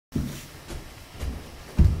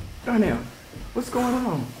Darnell, what's going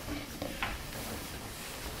on?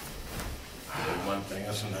 One thing,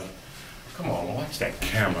 that's another. Come on, watch that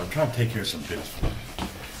camera. I'm trying to take care of some business.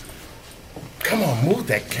 Come on, move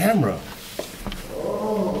that camera.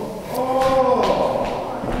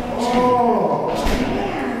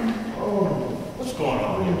 What's going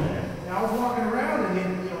on here, man? I was walking around and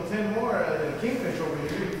then, 10 more, the Kingfish over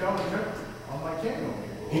here, he fell and tripped on my cane over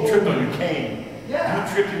here. He tripped on your cane. Yeah.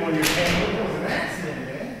 You tripped him on your cane. It was an accident, man.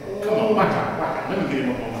 Come on, watch out, watch out. Let me get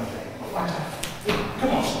him up on my thing. Watch out. Come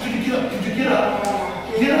on, could you get up? Could you get up?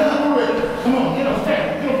 Get up. Come on, get up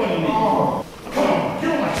fast. Get up on your knees. Come on, get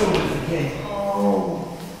on my shoulders again.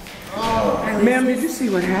 Ma'am, did you see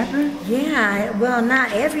what happened? Yeah, well,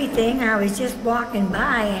 not everything. I was just walking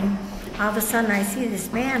by, and all of a sudden I see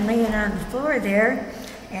this man laying on the floor there,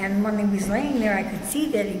 and when he was laying there, I could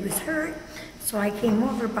see that he was hurt. So I came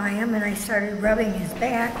over by him, and I started rubbing his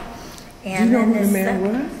back. And Do you know then who the man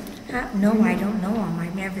was? No, I don't know him.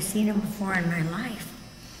 I've never seen him before in my life.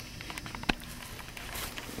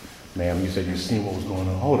 Ma'am, you said you seen what was going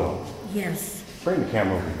on. Hold on. Yes. Bring the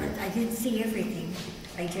camera over here. I didn't see everything.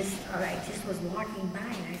 I just was walking by,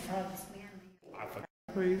 and I saw this man.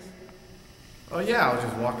 Please. Oh yeah, I was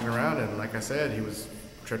just walking around and like I said, he was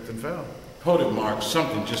tripped and fell. Hold it, Mark.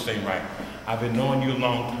 Something just ain't right. I've been knowing you a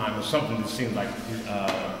long time, and something that seems like,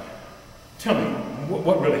 tell me,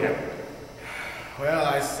 what really happened? Well,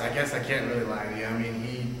 I guess I can't really lie to you. I mean,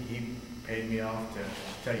 he paid me off to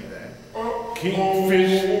tell you that.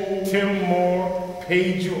 Kingfish, Tim Moore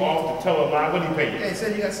paid you off to tell a lie. What did he pay you? Yeah, he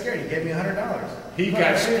said you got scared. He gave me $100. He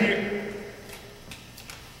got scared.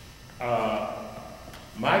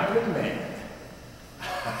 My good man, I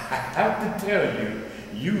have to tell you,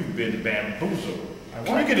 you've been bamboozled.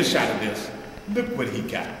 Can we get a shot of this? Look what he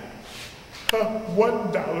got. A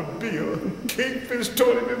 $1 bill. Kingfish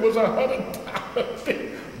told him it was a $100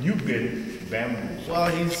 bill. You've been bamboozled. Well,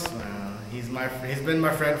 he's been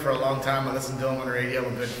my friend for a long time. I listen to him on the radio.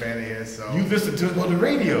 I'm a big fan of his. So You listened to him on the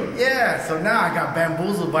radio? yeah. So now I got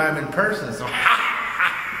bamboozled by him in person. So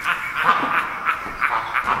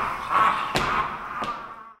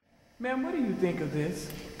Ma'am, what do you think of this?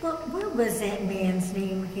 Well, what was that man's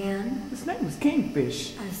name again? His name was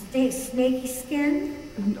Kingfish. Snaky Skin?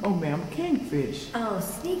 Oh, ma'am, Kingfish. Oh,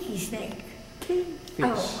 Sneaky Snake.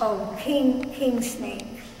 Kingfish. King Snake.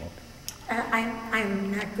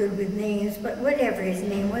 I'm not good with names, but whatever his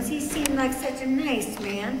name was, he seemed like such a nice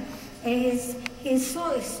man, and his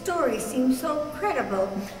story seemed so credible.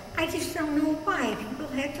 I just don't know why people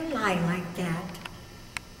had to lie like that.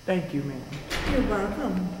 Thank you, ma'am. You're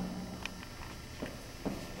welcome.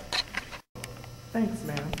 Thanks,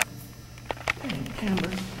 ma'am. Dang,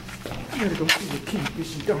 Cameron. I gotta go see what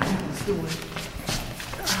Kingfish and Darnell is doing.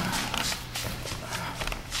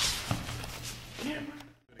 Cameron,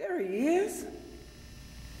 there he is.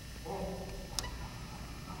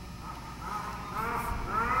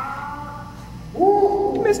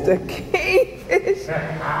 Mr. Kingfish,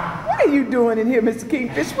 what are you doing in here, Mr.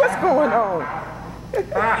 Kingfish? What's going on?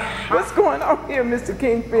 What's going on here, Mr.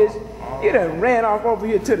 Kingfish? You done ran off over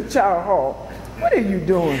here to the chow hall. What are you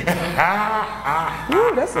doing?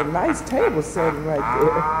 Ooh, that's a nice table setting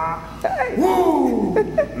right there. Hey. Woo!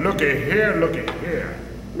 Looky here, looky here.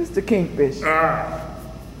 Mr. Kingfish.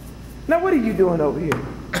 Now what are you doing over here?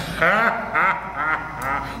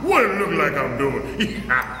 What it look like I'm doing?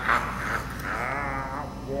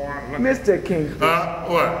 Boy, Mr. Kingfish.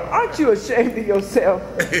 what? Aren't you ashamed of yourself?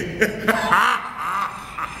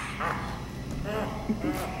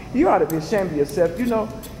 You ought to be ashamed of yourself. You know,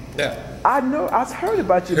 Yeah. I heard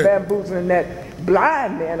about you bamboozling that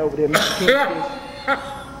blind man over there, Mr.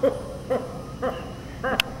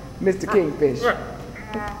 Kingfish. Mr. Kingfish.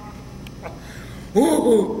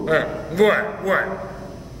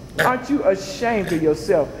 What? Aren't you ashamed of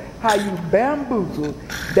yourself? How you bamboozled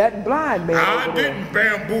that blind man over there? I didn't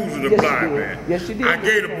bamboozle the Yes, blind you did. man. Yes, you did. I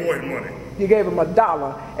gave the boy money. You gave him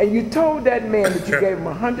 $1, and you told that man that you gave him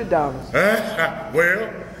 $100. Well,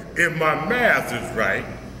 if my math is right,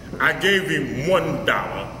 I gave him $1.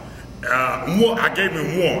 I gave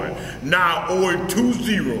him 1. Now I owe him 2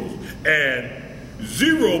 zeros, and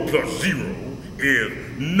 0 plus 0 is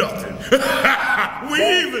nothing. We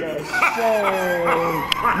even.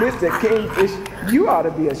 Mr. Kingfish, you ought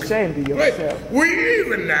to be ashamed of yourself. Wait, we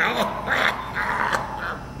even now.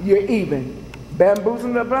 You're even.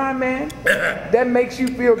 Bamboozling a blind man? That makes you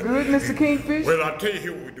feel good, Mr. Kingfish? Well, I'll tell you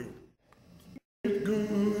here what we do. It's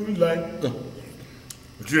good like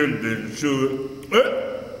children should.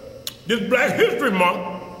 This Black History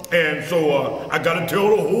Month, and so I gotta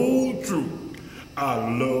tell the whole truth. I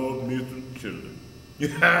love Mr. Children.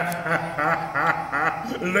 Ladies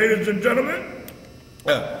and gentlemen,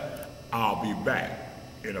 I'll be back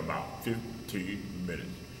in about 15 minutes.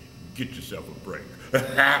 Get yourself a break.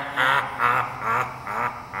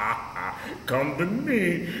 Come to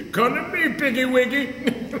me, Piggy Wiggy.